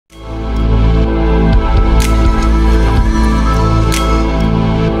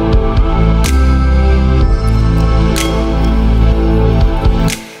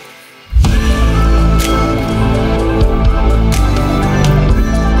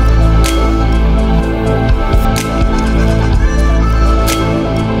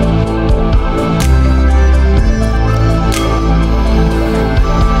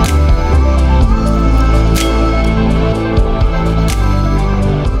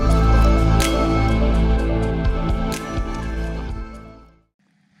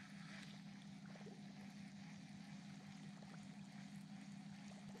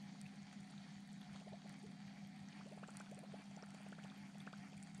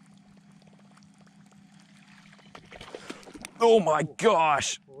Oh my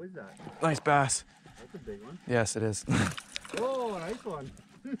gosh. What is that? Nice bass. That's a big one. Yes, it is. Oh, nice one.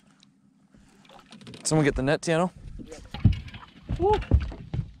 Someone get the net, Tiano? Yep. Woo. A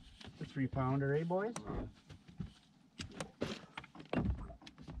 3-pounder, eh, boys?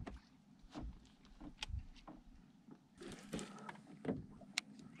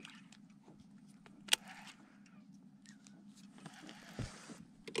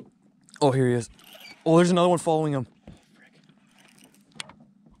 Oh, here he is. Oh, there's another one following him.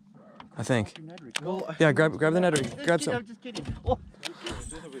 I think. Yeah, grab the net rig. Grab some. I'm just kidding. Oh.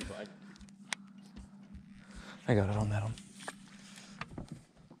 I got it on that one.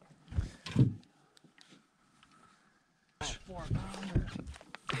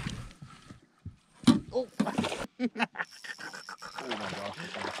 Oh.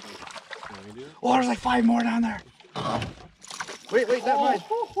 Oh, there's like 5 more down there. Wait, that much.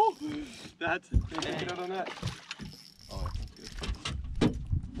 That's it on that. Oh, that's good.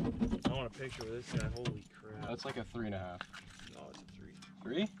 I want a picture with this guy. Holy crap. That's like a 3.5. No, it's a 3.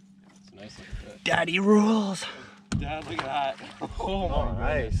 3? It's a nice looking fish. Daddy rules. Dad, look at that. Oh,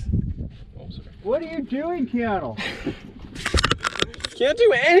 nice. Oh, sorry. What are you doing, Keanu? Can't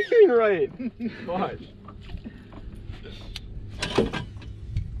do anything right. Watch.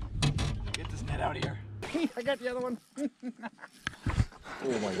 Get this net out of here. I got the other one.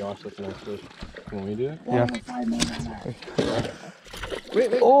 Oh my gosh, that's a nice fish. You want me to do it? Yeah. 5 more down there.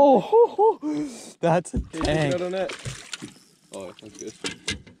 Wait. Oh, that's a Hey, tank. on that. Oh, that's good.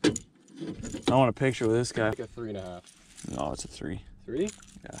 I want a picture with this guy. Like a 3.5. No, it's a 3. 3?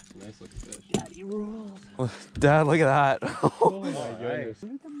 Yeah. Nice looking fish. Daddy rules. Dad, look at that. Oh my goodness.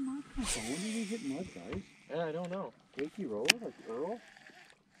 Look at the mud. When did he hit mud, guys? Yeah, I don't know. Wakey roll, like Earl?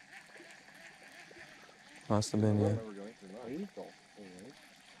 Must have been, yeah.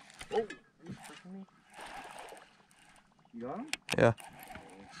 Oh, are you freaking me? You got him? Yeah.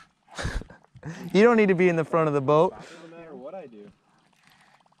 You don't need to be in the front of the boat. Doesn't matter what I do.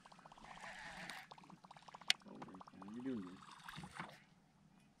 You're doing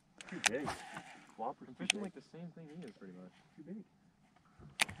too big. I'm fishing like the same thing he is pretty much. Too big.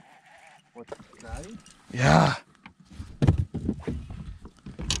 What's fatty? Yeah.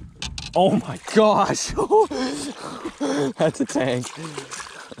 Oh my gosh. That's a tank.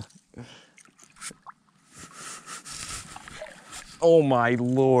 Oh my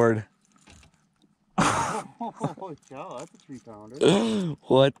lord. Oh, cow, that's a 3-pounder.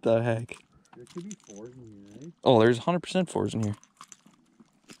 What the heck? There could be 4s in here, right? Oh, there's 100% 4s in here.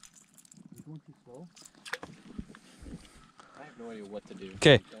 You going too slow? I have no idea what to do.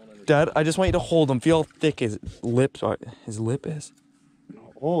 Okay, Dad, I just want you to hold him. Feel how thick his lips are. His lip is.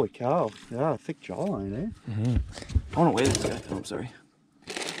 Holy cow. Yeah, thick jawline, eh? Mm-hmm. I want to weigh this guy. Oh, I'm sorry.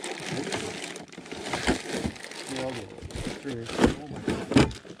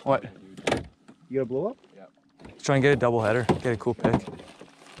 What? You got to blow up? Yeah. Let's try and get a double header. Get a cool pick.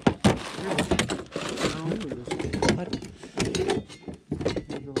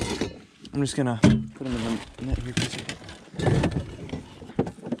 I'm just gonna put him in the net here.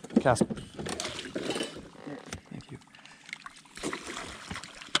 Cast. Thank you.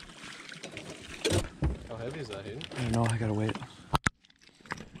 How heavy is that, Hayden? I don't know. I gotta wait.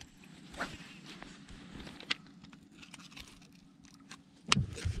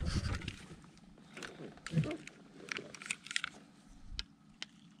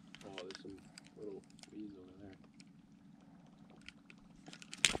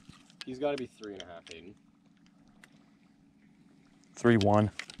 He's got to be 3.5, Hayden. 3-1.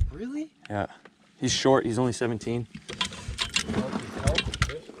 Really? Yeah. He's short. He's only 17.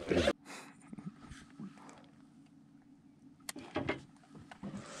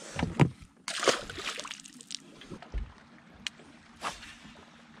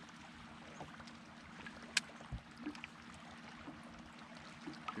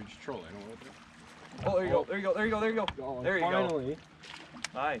 You're just trolling. I don't want to. Oh, there you go. There you go. There you go. There you go. There you go. Finally.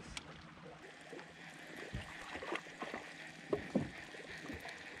 Nice.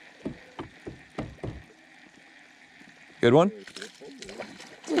 Good one.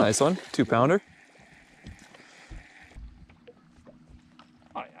 Nice one. 2-pounder.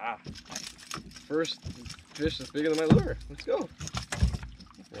 Oh yeah. First fish that's bigger than my lure. Let's go.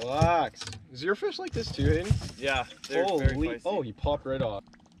 Relax. Is your fish like this too, Hayden? Yeah, they're Holy, very feisty. oh, he popped right off.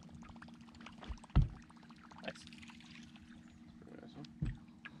 Nice.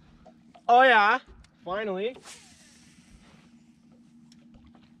 Oh yeah, finally.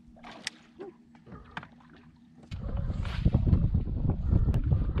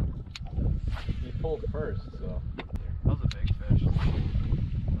 He pulled first, so. That was a big fish.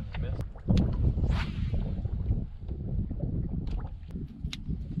 Missed.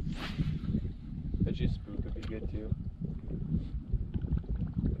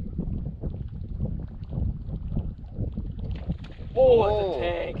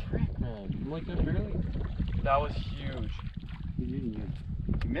 like that barely. That was huge. You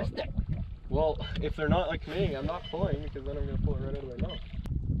missed it. Well, if they're not like committing, I'm not pulling because then I'm gonna pull it right out of their mouth.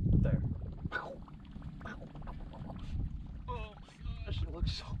 There. Oh my gosh, it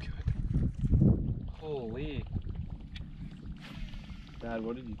looks so good. Holy. Dad,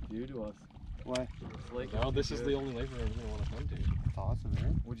 what did you do to us? What? This lake Now this is the only lake we're gonna want to come to. It's awesome,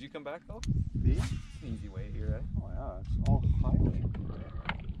 eh? Would you come back though? Me? It's an easy way here, eh? Oh yeah, it's all highway.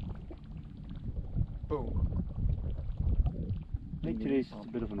 Boom. I think today's just a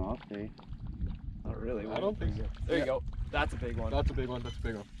bit of an off day. Not really. I don't think so. There you go. That's a big one. That's a big one. That's a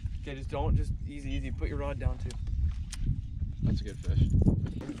big one. Okay, just easy. Put your rod down too. That's a good fish.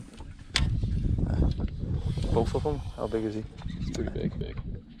 Both of them? How big is he? It's pretty big.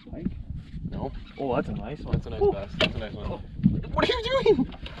 Pike? No. Oh, that's a nice one. That's a nice bass. That's a nice one. What are you doing?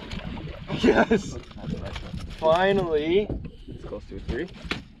 Yes! That's a nice one. Finally! It's close to a 3.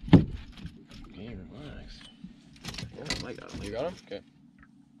 Hey, relax. Oh, I got him. You got him? Okay.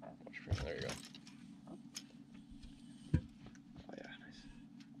 Watch your fish. There you go. Oh, yeah, nice.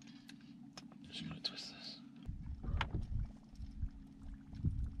 Just gonna twist this.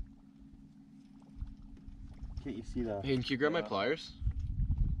 Can't you see the... Hey, can you grab my pliers?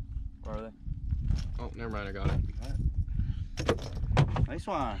 Where are they? Oh, never mind. I got it. Nice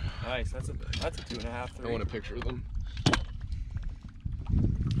one. Nice. That's a 2.5, 3. I want a picture of them.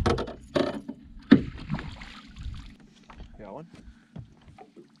 Got one?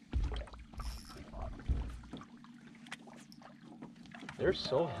 They're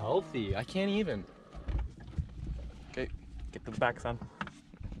so healthy. I can't even. Okay, get the back, son.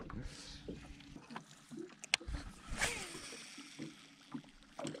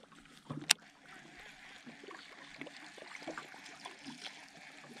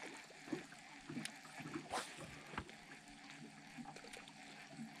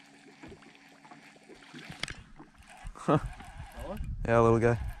 Yeah, little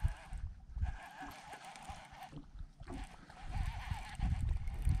guy.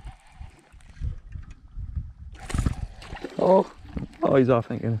 Oh, he's off,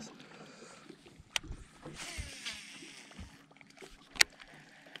 thank goodness.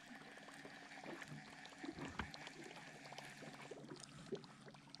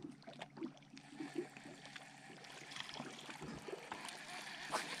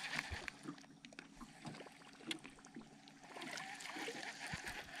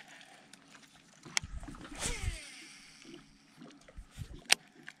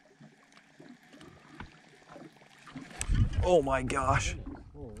 Oh my gosh.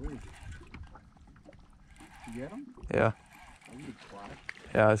 Holy. You get him? Yeah.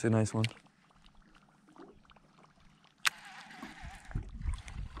 Yeah, that's a nice one.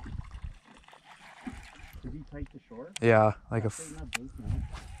 Did he tight the shore? Yeah, like a. Straighten up bait, man.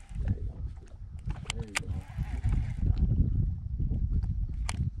 There you go.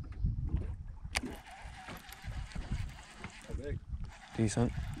 How big?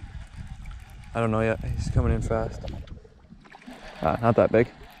 Decent. I don't know yet. He's coming in fast. Ah, not that big.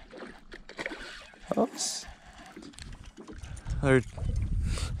 Oops.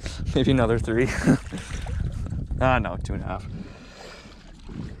 Maybe another 3. Ah, no, 2.5.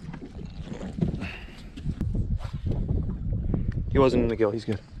 He wasn't in the gill. He's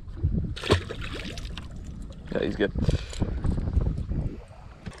good. Yeah, he's good.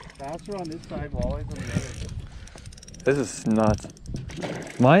 Bass are on this side, walleyes on the other. This is nuts.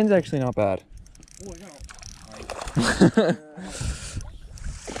 Mine's actually not bad. Oh, I know.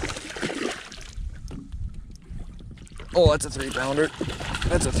 Oh, that's a 3-pounder.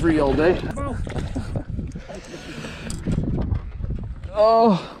 That's a 3 all day.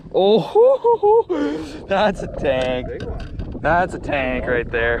 Oh, that's a tank. Big one. That's a tank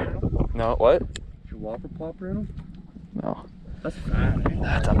right there. No, what? Did your whopper plopper in him? No. That's fat, eh?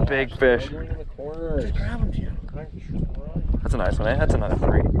 That's a big fish. Going in the corners. Grab him, Jim. That's a nice one, eh? That's another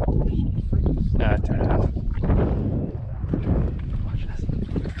 3. Yeah, 2.5. Watch this.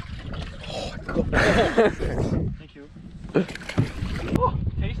 Thank you. Oh,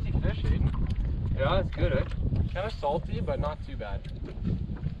 tasty fish, Aiden. Yeah, it's good, eh? Kind of salty, but not too bad.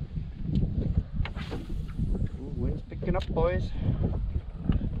 Ooh, wind's picking up, boys.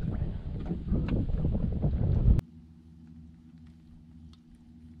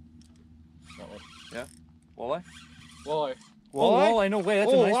 Yeah? Walleye? Walleye. Oh, walleye, no way.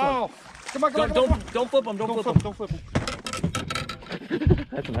 That's a nice one. Come on, come on, come on. Don't flip him. Don't flip him. Don't flip him.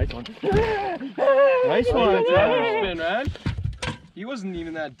 That's a nice one. Nice one. That's a spin, man. He wasn't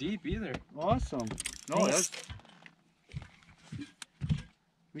even that deep either. Awesome. No, that's...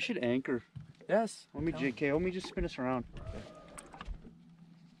 We should anchor. Yes. Let me, JK, let me just spin us around.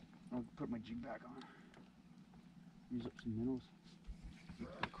 I'll put my jig back on. Use up some minnows.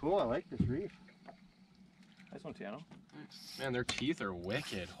 Cool, I like this reef. Nice one, Tiano. Man, their teeth are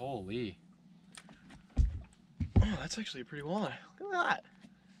wicked. Holy. Oh, that's actually a pretty walleye. Look at that.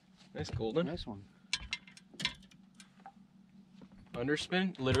 Nice golden. Nice one.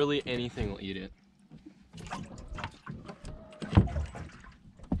 Underspin, literally anything will eat it.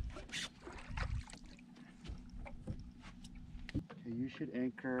 Okay, you should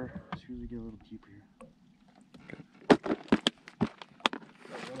anchor as soon as we get a little deeper here.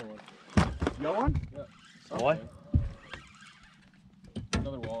 You got one? Yeah. Walleye?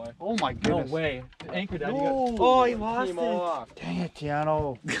 Another walleye. Oh my goodness. No way. Anchor that. No. Oh, he lost Came it. off. Dang it,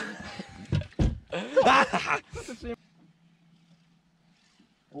 Tiano.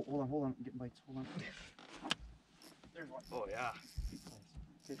 Oh, hold on. I'm getting bites. Hold on. There's one. Oh, yeah.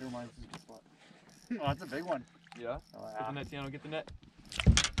 Okay, never mind. This is a good spot. Oh, that's a big one. Yeah? Oh, Get the net, Tiano. Get the net.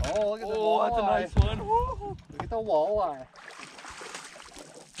 Oh, look at the Oh, walleye. that's a nice one. Woo. Look at the walleye.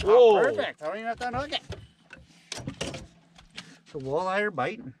 Whoa. Oh, perfect. I don't even have to unhook it. The walleye are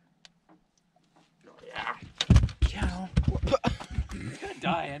biting. Yeah. Tiano. It's gonna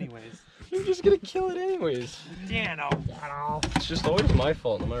die anyways. You're just gonna kill it anyways. Tiano. It's just always my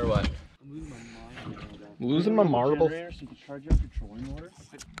fault, no matter what. I'm losing my mind. Losing my marble. Generator so you can charge up your trolling motor.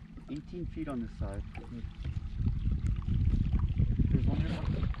 18 feet on this side. There's one here.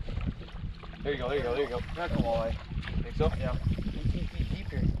 There you go, there you go, there you go. That's a walleye. Think so? Yeah. 18 feet deep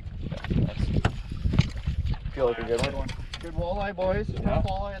here. Feel like a good one. Good walleye, boys. Yeah. Top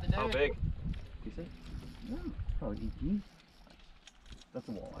walleye of the day. How big? Decent? Yeah, probably 18. That's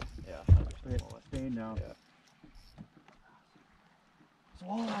a walleye. Yeah. Staying down. Yeah. It's a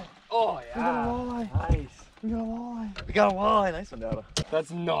walleye. Oh, We got a walleye. Nice. We got a walleye. We got a walleye. Nice one, Dada.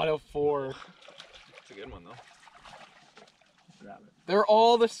 That's not a 4. It's a good one, though. Grab it. They're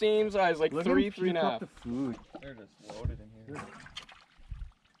all the same size, like Look 3, at 3 and a half. the food. They're just loaded in here.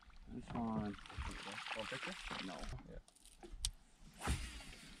 This one. Want a picture? No.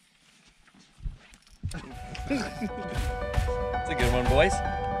 It's a good one, boys.